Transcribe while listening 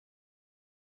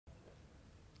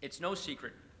It's no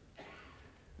secret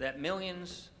that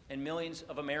millions and millions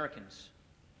of Americans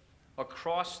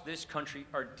across this country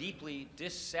are deeply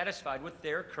dissatisfied with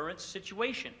their current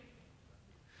situation.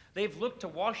 They've looked to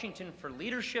Washington for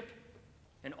leadership,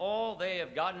 and all they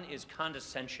have gotten is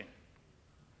condescension.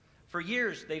 For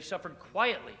years, they've suffered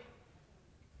quietly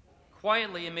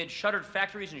amid shuttered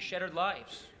factories and shattered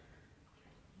lives.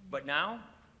 But now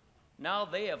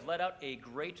they have let out a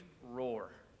great roar.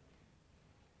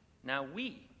 Now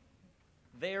we,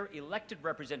 their elected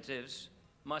representatives,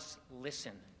 must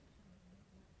listen.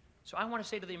 So I want to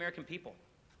say to the American people,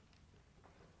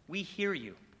 we hear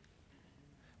you.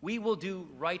 We will do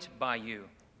right by you,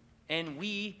 and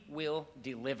we will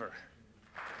deliver.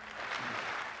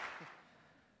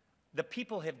 The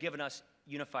people have given us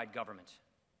unified government.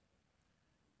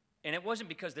 And it wasn't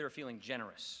because they were feeling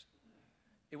generous.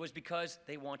 It was because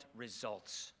they want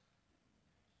results.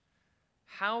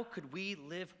 How could we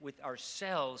live with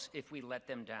ourselves if we let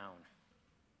them down?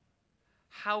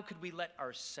 How could we let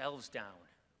ourselves down?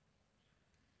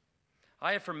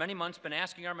 I have for many months been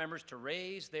asking our members to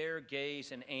raise their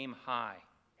gaze and aim high.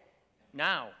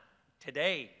 Now,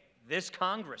 today, this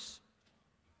Congress,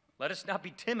 let us not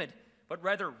be timid, but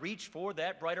rather reach for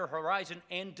that brighter horizon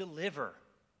and deliver.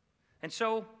 And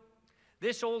so,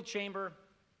 this old chamber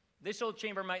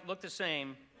might look the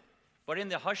same, but in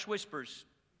the hushed whispers,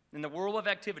 in the whirl of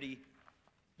activity,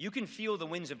 you can feel the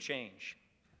winds of change.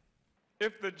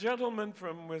 If the gentleman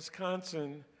from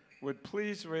Wisconsin would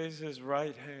please raise his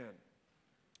right hand.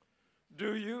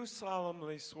 Do you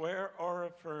solemnly swear or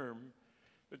affirm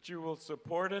that you will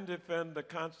support and defend the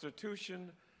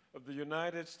Constitution of the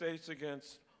United States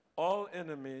against all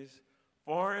enemies,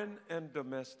 foreign and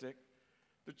domestic,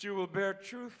 that you will bear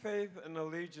true faith and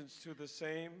allegiance to the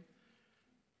same,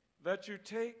 that you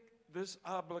take this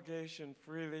obligation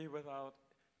freely without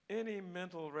any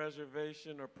mental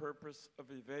reservation or purpose of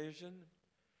evasion,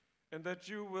 and that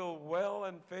you will well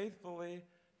and faithfully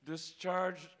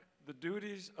discharge the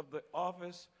duties of the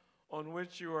office on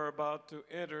which you are about to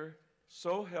enter,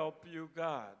 so help you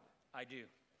God? I do.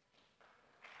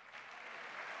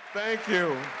 Thank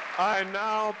you. I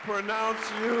now pronounce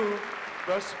you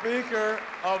the Speaker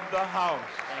of the House.